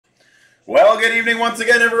Well, good evening once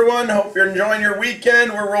again, everyone. Hope you're enjoying your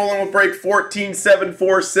weekend. We're rolling with break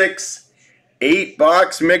 14746,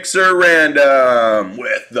 8-box mixer random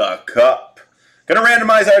with the cup. Gonna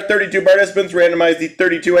randomize our 32 participants, randomize the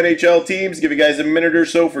 32 NHL teams, give you guys a minute or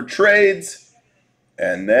so for trades,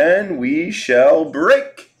 and then we shall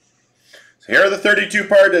break. So here are the 32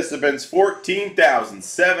 participants,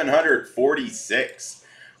 14,746.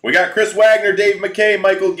 We got Chris Wagner, Dave McKay,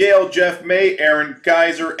 Michael Gale, Jeff May, Aaron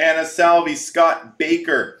Kaiser, Anna Salvi, Scott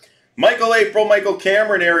Baker, Michael April, Michael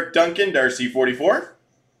Cameron, Eric Duncan, Darcy 44,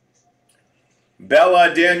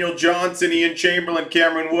 Bella, Daniel Johnson, Ian Chamberlain,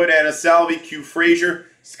 Cameron Wood, Anna Salvi, Q Frazier,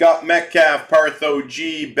 Scott Metcalf, Partho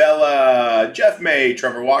G, Bella, Jeff May,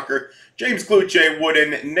 Trevor Walker, James Kluche,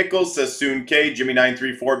 Wooden, Nichols, Sassoon K, Jimmy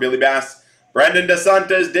 934, Billy Bass, Brandon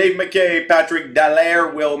DeSantis, Dave McKay, Patrick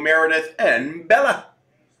Dallaire, Will Meredith, and Bella.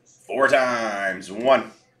 4 times.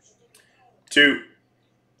 1, 2,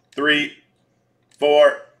 3,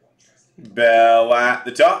 4. Bell at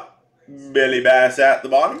the top. Billy Bass at the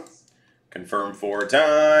bottom. Confirm 4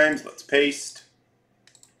 times. Let's paste.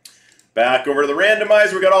 Back over to the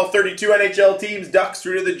randomizer. We got all 32 NHL teams. Ducks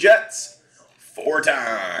through to the Jets. 4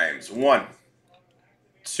 times. 1,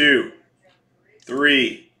 2,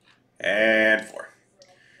 3, and 4.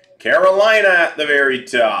 Carolina at the very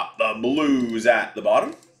top. The Blues at the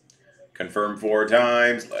bottom. Confirm 4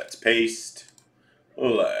 times. Let's paste.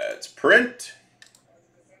 Let's print.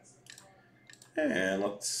 And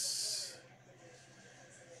let's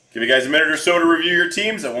give you guys a minute or so to review your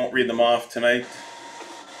teams. I won't read them off tonight.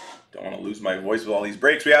 Don't want to lose my voice with all these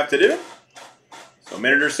breaks we have to do. So a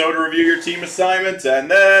minute or so to review your team assignments,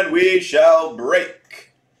 and then we shall break.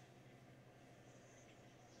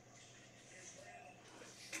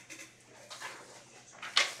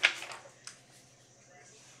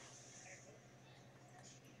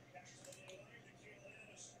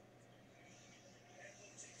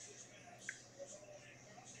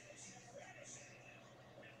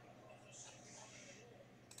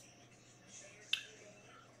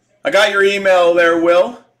 I got your email there,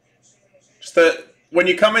 Will. Just when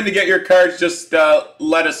you come in to get your cards, just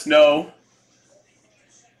let us know.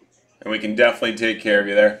 And we can definitely take care of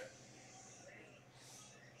you there.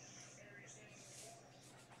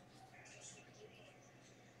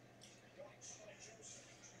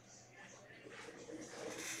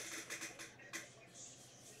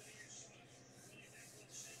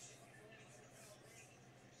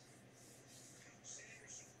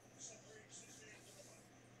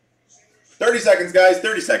 "30 seconds, guys.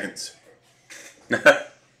 30 seconds.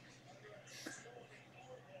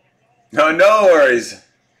 No worries.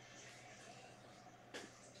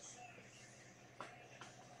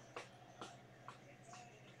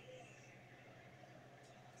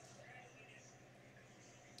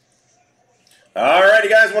 Alrighty,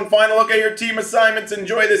 guys. One final look at your team assignments.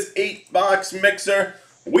 Enjoy this 8-box mixer.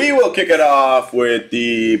 We will kick it off with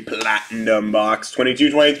the Platinum box.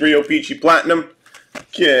 22-23 O-Pee-Chee Platinum.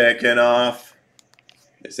 Kicking off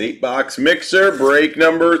this 8-box mixer, break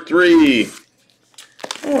number 3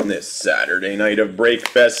 on this Saturday night of break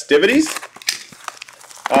festivities.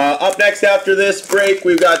 Up next after this break,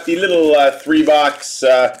 we've got the little 3-box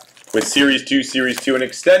with Series 2, and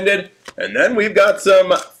Extended. And then we've got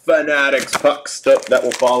some Fanatics pucks stuff that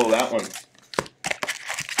will follow that one.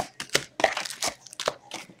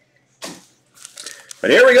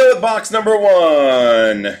 But here we go with box number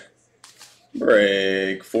 1.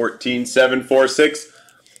 Break 14746.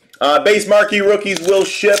 Base marquee rookies will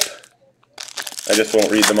ship. I just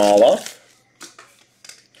won't read them all off.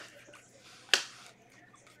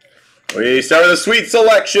 We start with the sweet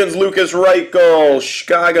selections. Lucas Reichel,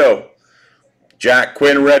 Chicago. Jack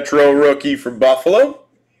Quinn retro rookie for Buffalo.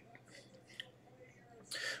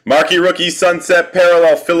 Marquee rookie Sunset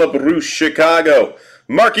Parallel Philip Rouche, Chicago.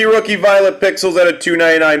 Marquee rookie Violet Pixels at a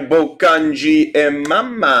 $2.99 Bokanji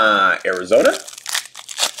Imama, Arizona.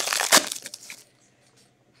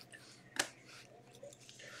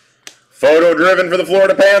 Photo driven for the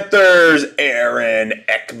Florida Panthers, Aaron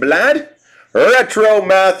Ekblad. Retro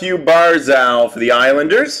Matthew Barzal for the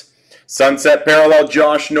Islanders. Sunset Parallel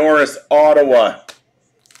Josh Norris, Ottawa.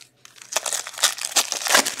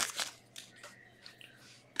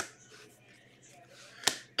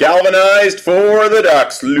 Galvanized for the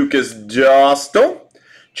Ducks, Lucas Dostal.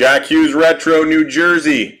 Jack Hughes Retro, New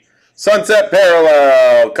Jersey. Sunset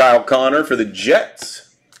Parallel, Kyle Connor for the Jets.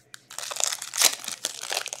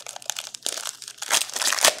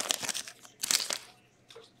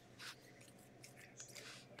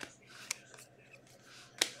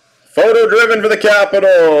 Photo driven for the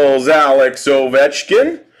Capitals, Alex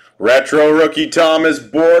Ovechkin. Retro rookie Thomas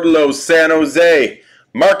Bordeleau, San Jose.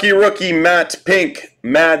 Marquee rookie Matt Pink,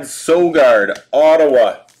 Mad Sogard,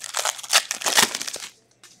 Ottawa.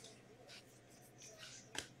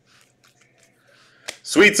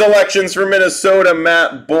 Sweet selections for Minnesota,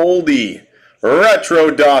 Matt Boldy.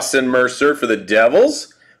 Retro Dawson Mercer for the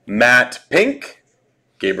Devils. Matt Pink.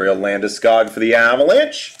 Gabriel Landeskog for the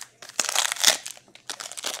Avalanche.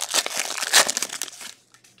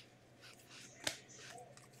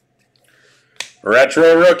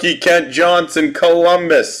 Retro rookie Kent Johnson,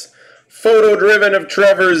 Columbus. Photo driven of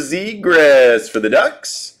Trevor Zegras for the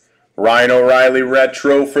Ducks. Ryan O'Reilly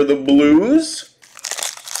retro for the Blues.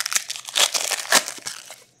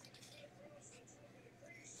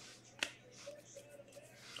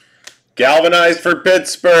 Galvanized for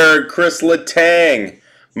Pittsburgh, Chris Letang.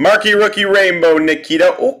 Marquee rookie rainbow,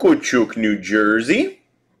 Nikita Okachuk, New Jersey.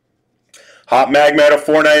 Hot Magma out of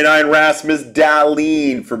 $4.99, Rasmus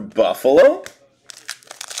Dahlin for Buffalo.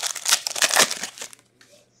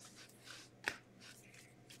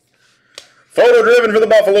 Photo driven for the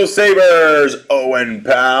Buffalo Sabres, Owen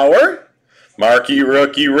Power. Marquee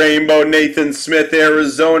rookie rainbow, Nathan Smith,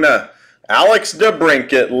 Arizona. Alex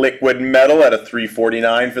DeBrincat, liquid metal at a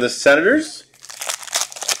 $3.49 for the Senators.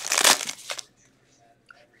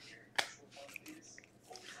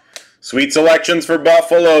 Sweet selections for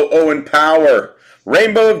Buffalo, Owen Power.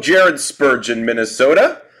 Rainbow of Jared Spurgeon,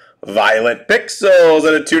 Minnesota. Violet Pixels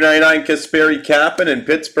at a $2.99, Kasperi Kapanen in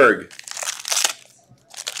Pittsburgh.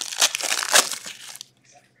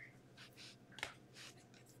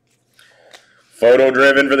 Photo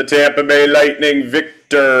driven for the Tampa Bay Lightning,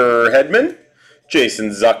 Victor Hedman. Jason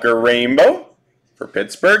Zucker rainbow for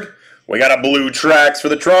Pittsburgh. We got a blue tracks for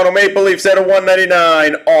the Toronto Maple Leafs at a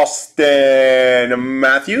 $1.99, Austin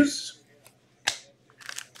Matthews.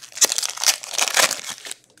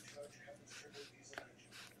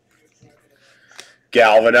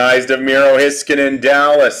 Galvanized of Miro Heiskanen,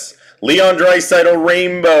 Dallas. Leon Draisaitl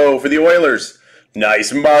rainbow for the Oilers.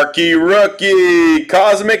 Nice marquee rookie,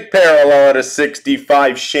 Cosmic Parallel at a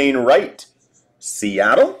 65, Shane Wright,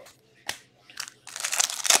 Seattle.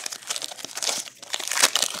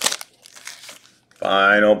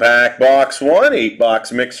 Final pack, box 1,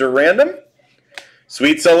 8-box mixer random.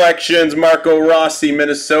 Sweet selections, Marco Rossi,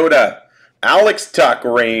 Minnesota. Alex Tuck,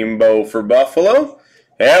 rainbow for Buffalo.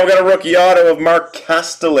 And we got a rookie auto of Mark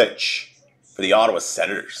Kastelich for the Ottawa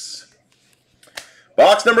Senators.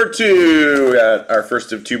 Box number 2, our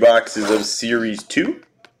first of 2 boxes of Series 2.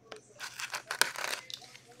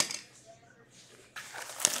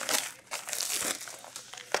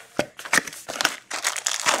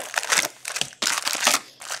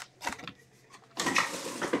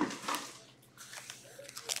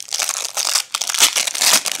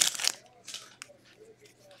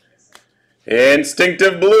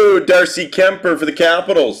 Instinctive Blue, Darcy Kemper for the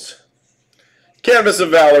Capitals. Canvas of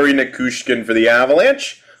Valerie Nikushkin for the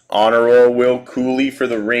Avalanche. Honor Roll Will Cooley for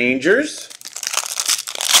the Rangers.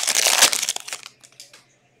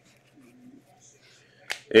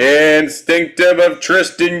 Instinctive of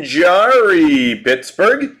Tristan Jarry,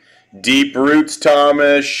 Pittsburgh. Deep Roots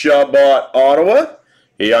Thomas Chabot, Ottawa.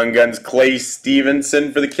 Young Guns Clay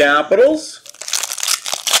Stevenson for the Capitals.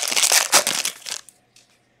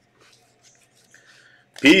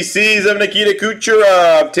 PCs of Nikita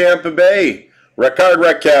Kucherov, Tampa Bay. Ricard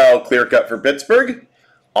Raquel, clear cut for Pittsburgh.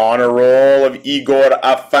 Honor roll of Igor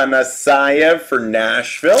Afanasyev for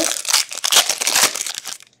Nashville.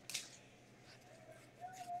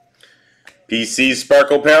 PC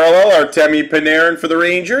Sparkle Parallel, Artemi Panarin for the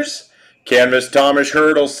Rangers. Canvas Thomas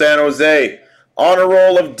Hertl, San Jose. Honor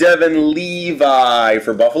roll of Devin Levi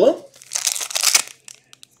for Buffalo.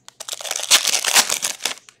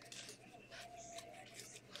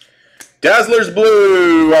 Dazzlers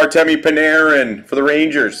Blue, Artemi Panarin for the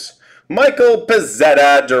Rangers. Michael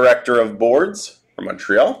Pezzetta, Director of Boards for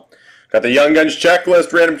Montreal. Got the Young Guns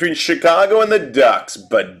checklist, random between Chicago and the Ducks.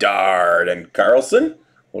 Bedard and Carlson.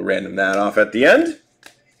 We'll random that off at the end.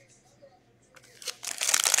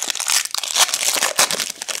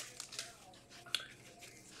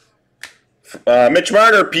 Mitch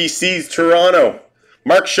Marner, PC's Toronto.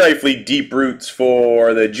 Mark Scheifele, Deep Roots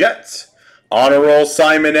for the Jets. Honor roll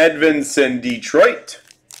Simon Edvinsson, Detroit.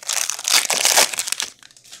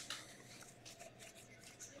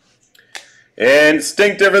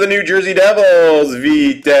 Instinctive for the New Jersey Devils,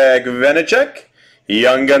 Vitek Vanecek.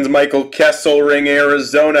 Young Guns Michael Kesselring,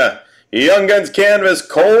 Arizona. Young Guns Canvas,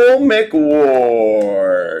 Cole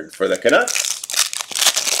McWard for the Canucks.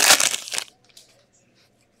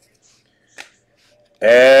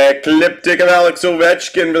 Ecliptic of Alex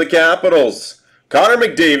Ovechkin for the Capitals. Connor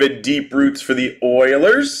McDavid, Deep Roots for the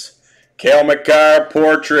Oilers. Cale Makar,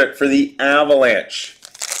 Portrait for the Avalanche.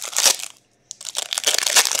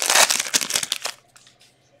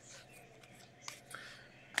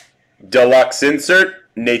 Deluxe insert,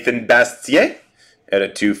 Nathan Bastier at a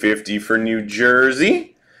 250 for New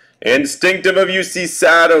Jersey. Instinctive of UC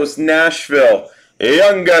Sados, Nashville.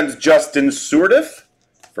 Young Guns, Justin Surdiff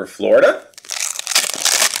for Florida.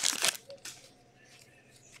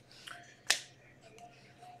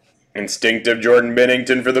 Instinctive Jordan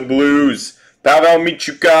Bennington for the Blues. Pavel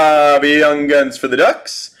Michukov, Young Guns for the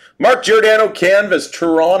Ducks. Mark Giordano, Canvas,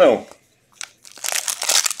 Toronto.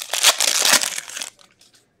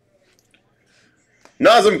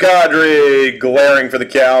 Nazem Kadri, glaring for the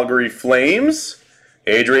Calgary Flames.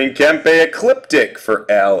 Adrian Kempe, Ecliptic for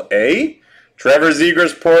LA. Trevor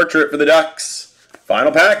Zegras, Portrait for the Ducks.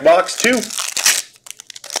 Final pack, box 2.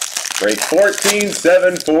 Break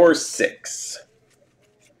 14-746.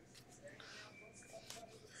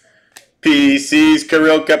 PC's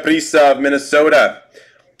Kirill Kaprizov, Minnesota.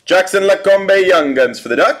 Jackson Lacombe, Young Guns for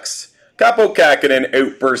the Ducks. Capo Kakinen,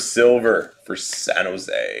 Outburst Silver for San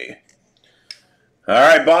Jose. All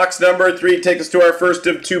right, box number 3 takes us to our first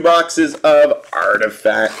of 2 boxes of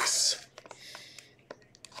Artifacts.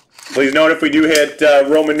 Please note if we do hit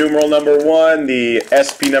Roman numeral number 1, the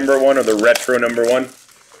SP number 1 or the retro number 1,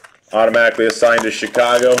 automatically assigned to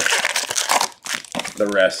Chicago. The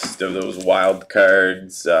rest of those wild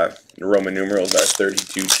cards, the Roman numerals are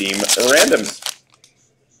 32-team randoms.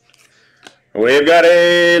 We've got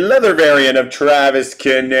a leather variant of Travis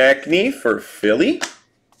Konechny for Philly.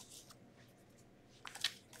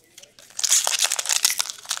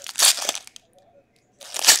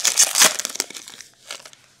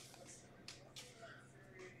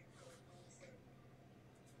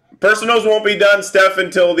 Personals won't be done, Steph,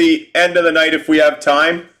 until the end of the night if we have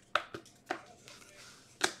time.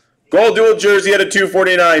 Gold dual jersey at a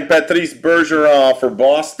 249, Patrice Bergeron for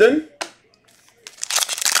Boston.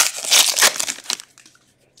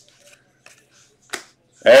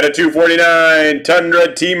 At a 249, Tundra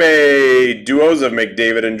teammate, duos of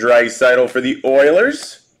McDavid and Draisaitl for the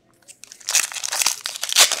Oilers.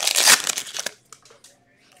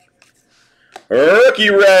 Rookie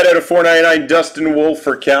red at a 499, Dustin Wolf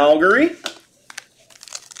for Calgary.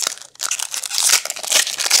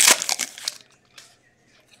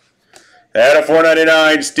 At a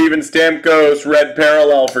 499, Steven Stamkos, red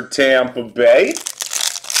parallel for Tampa Bay.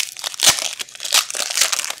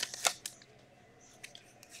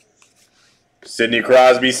 Sidney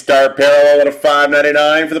Crosby, star parallel at a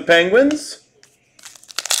 599 for the Penguins.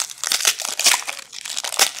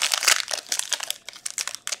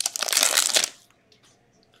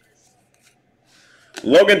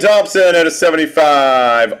 Logan Thompson at a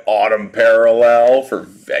 75, autumn parallel for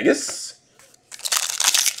Vegas.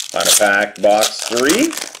 Final pack, box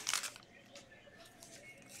 3.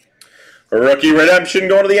 A rookie redemption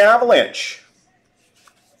going to the Avalanche.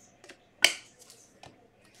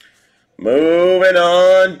 Moving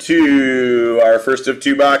on to our first of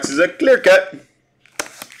 2 boxes of Clear Cut.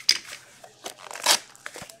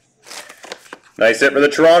 Nice hit for the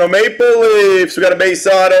Toronto Maple Leafs. We got a base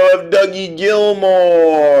auto of Dougie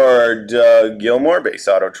Gilmour. Doug Gilmour, base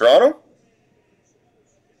auto Toronto.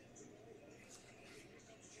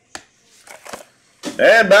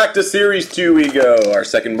 And back to Series 2 we go. Our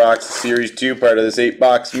second box of Series 2, part of this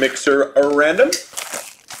 8-box mixer random.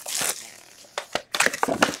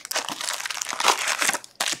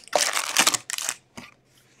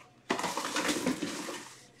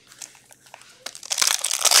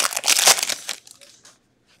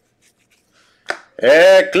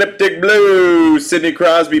 Ecliptic Blue, Sidney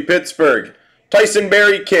Crosby, Pittsburgh. Tyson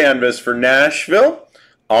Barrie, Canvas for Nashville.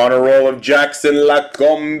 Honor roll of Jackson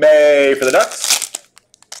Lacombe for the Ducks.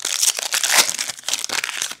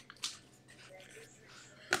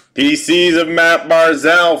 PCs of Matt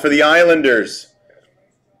Barzal for the Islanders.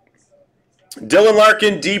 Dylan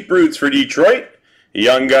Larkin, Deep Roots for Detroit.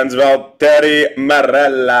 Young Guns, Valtteri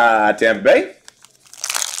Marella, Tampa Bay.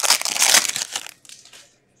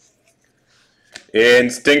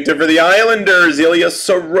 Instinctive for the Islanders, Ilya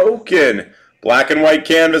Sorokin. Black and white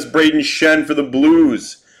canvas, Braden Shen for the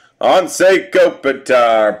Blues. Ansei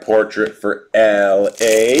Kopitar, portrait for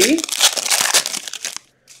LA.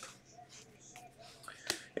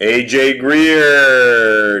 AJ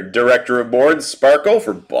Greer, director of boards, Sparkle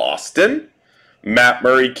for Boston. Matt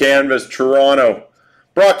Murray, canvas, Toronto.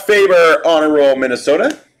 Brock Faber, honor roll,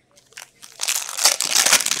 Minnesota.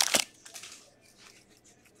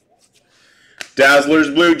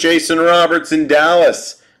 Dazzlers Blue, Jason Roberts in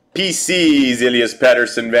Dallas. PCs, Elias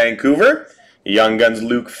Pettersson, Vancouver. Young Guns,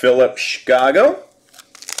 Luke Phillip, Chicago.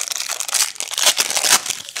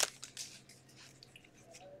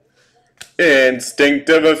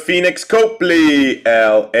 Instinctive of Phoenix Copley,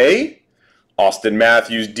 LA. Austin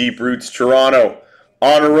Matthews, Deep Roots, Toronto.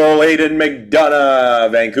 On a roll, Aiden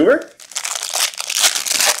McDonough, Vancouver.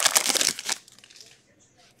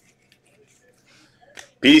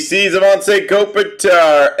 PCs of Anse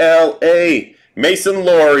Kopitar, LA. Mason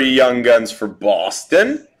Laurie, Young Guns for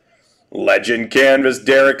Boston. Legend Canvas,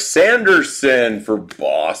 Derek Sanderson for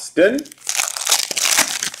Boston.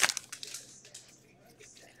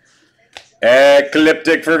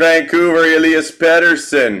 Ecliptic for Vancouver, Elias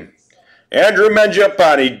Pettersson. Andrew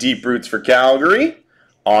Mangiapane, Deep Roots for Calgary.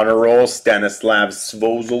 Honor roll, Stanislav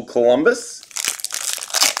Svozil, Columbus.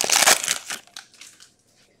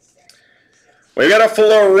 We got a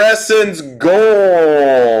fluorescence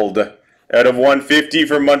gold out of 150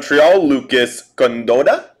 for Montreal, Lucas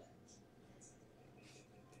Condotta.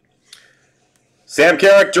 Sam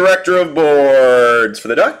Carrick, Director of Boards for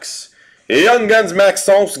the Ducks. Young Guns,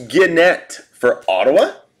 Maxence Guinette for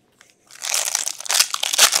Ottawa.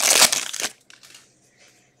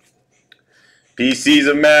 PCs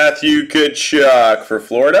of Matthew Tkachuk for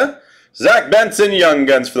Florida. Zach Benson, Young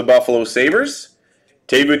Guns for the Buffalo Sabres.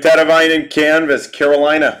 Teuvo Teravainen, Canvas,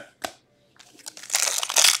 Carolina.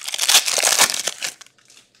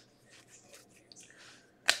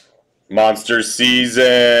 Monster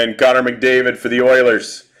Season, Connor McDavid for the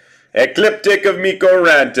Oilers. Ecliptic of Mikko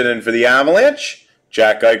Rantanen for the Avalanche.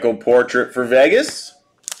 Jack Eichel Portrait for Vegas.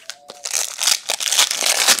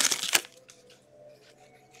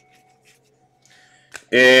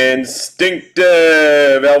 Instinctive,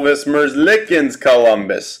 Elvis Merzlikins,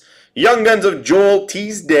 Columbus. Young Guns of Joel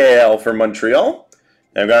Teasdale for Montreal.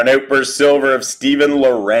 I've got an Outburst Silver of Steven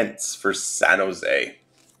Lorentz for San Jose.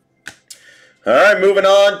 All right, moving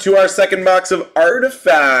on to our second box of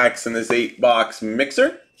artifacts in this 8-box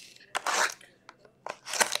mixer.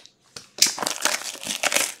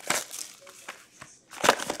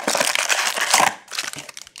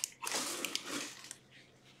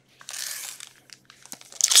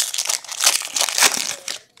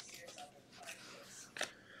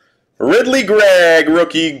 Ridley Gregg,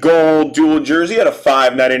 rookie gold dual jersey at a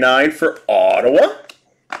 $5.99 for Ottawa.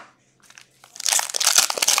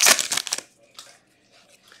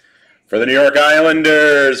 For the New York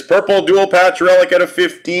Islanders, purple dual patch relic at a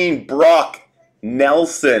 15, Brock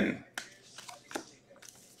Nelson.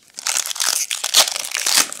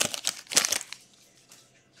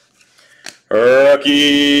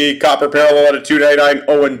 Rookie copper parallel at a $2.99,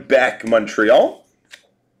 Owen Beck, Montreal.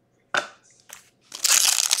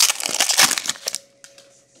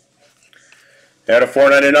 At a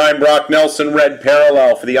 $4.99, Brock Nelson, red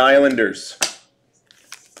parallel for the Islanders.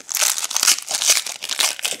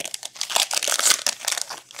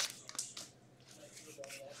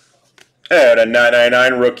 At a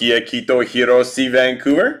 $9.99, rookie Akito Hiroshi,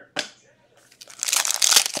 Vancouver.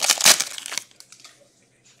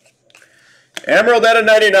 Emerald at a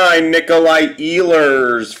 $99, Nikolai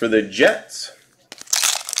Ehlers for the Jets.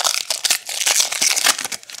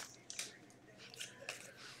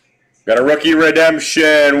 Got a rookie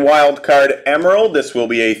redemption wildcard Emerald. This will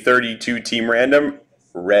be a 32-team random,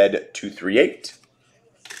 red 238.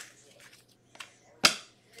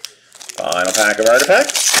 Final pack of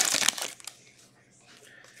artifacts.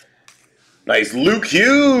 Nice Luke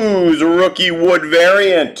Hughes, rookie wood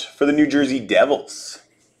variant for the New Jersey Devils.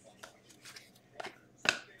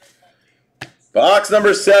 Box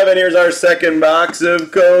number 7. Here's our second box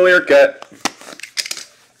of clear cut.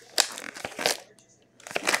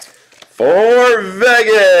 For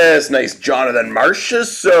Vegas, nice Jonathan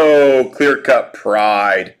Marchessault, clear cut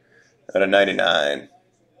Pride at a $99.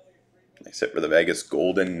 Nice hit for the Vegas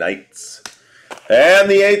Golden Knights. And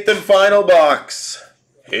the 8th and final box.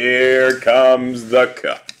 Here comes the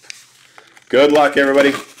cup. Good luck,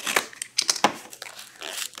 everybody.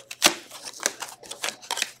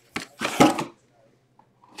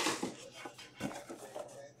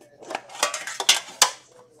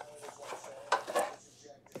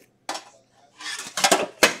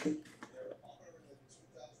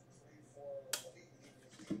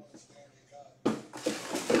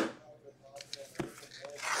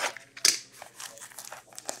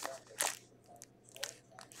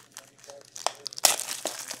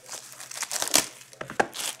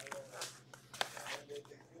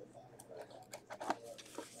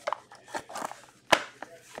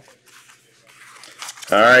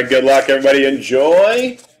 All right, good luck, everybody.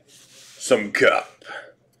 Enjoy some cup.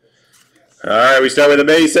 All right, we start with a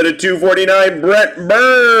base at a $2.49. Brent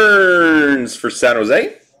Burns for San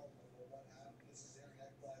Jose.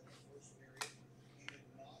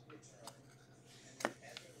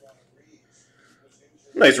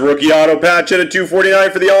 Nice rookie auto patch at a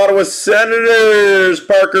 $2.49 for the Ottawa Senators.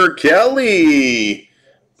 Parker Kelly.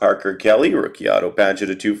 Parker Kelly, rookie auto patch at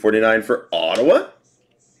a $2.49 for Ottawa.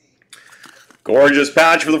 Gorgeous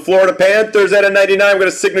patch for the Florida Panthers at a 99. We've got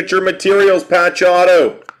a signature materials patch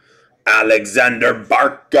auto. Alexander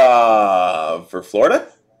Barkov for Florida.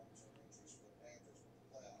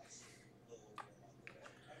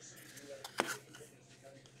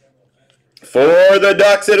 For the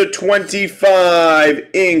Ducks at a 25,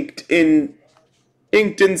 inked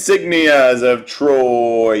insignias of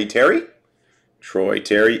Troy Terry. Troy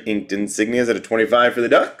Terry, inked insignias at a 25 for the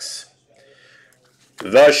Ducks.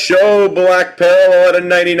 The Show Black Parallel at a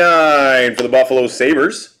 99 for the Buffalo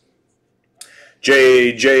Sabres.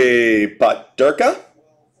 J.J. Paterka.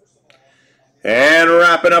 And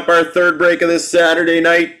wrapping up our third break of this Saturday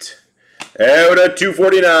night, out of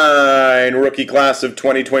 249, rookie class of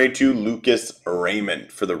 2022, Lucas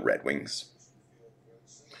Raymond for the Red Wings.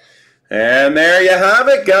 And there you have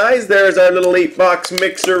it, guys. There's our little 8-box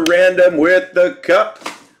mixer random with the cup.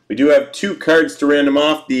 We do have 2 cards to random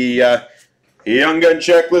off. The Young Gun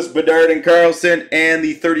Checklist, Bedard and Carlson, and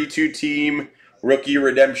the 32-team Rookie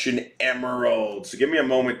Redemption Emerald. So give me a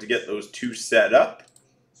moment to get those 2 set up.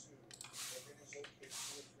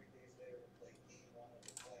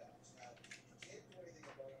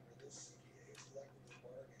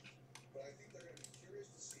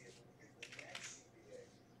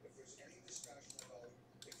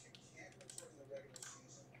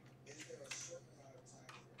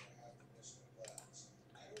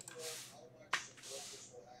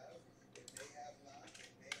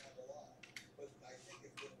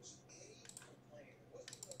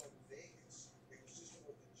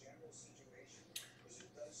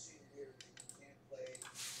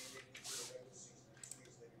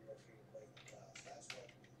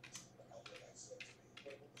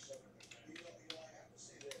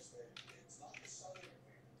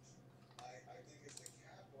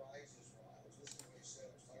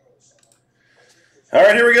 All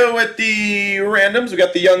right, here we go with the randoms. We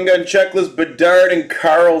got the Young Gun Checklist, Bedard and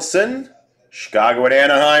Carlson. Chicago and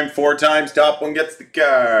Anaheim 4 times. Top one gets the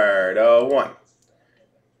card. 1,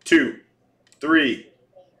 2, 3,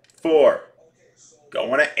 4.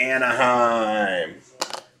 Going to Anaheim.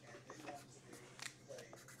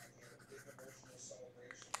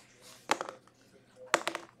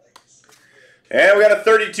 And we got a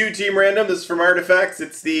 32-team random. This is from Artifacts.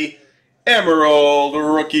 It's the Emerald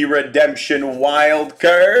Rookie Redemption Wild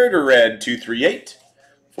Card, red 238.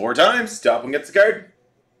 4 times. Top one gets the card.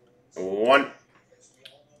 1,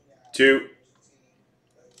 2,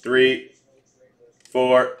 3,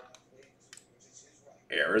 4.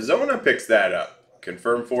 Arizona picks that up.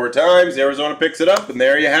 Confirm 4 times. Arizona picks it up, and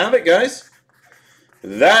there you have it, guys.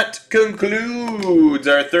 That concludes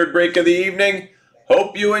our third break of the evening.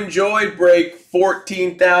 Hope you enjoyed break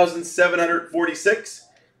 14,746.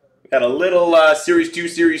 Got a little Series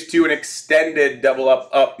 2, an extended double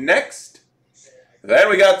up next. Then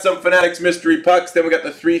we got some Fanatics Mystery Pucks. Then we got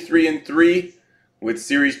the 3, 3, and 3 with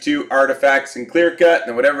Series 2 Artifacts and Clear Cut,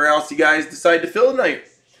 and whatever else you guys decide to fill tonight.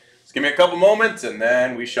 Just give me a couple moments, and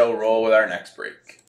then we shall roll with our next break.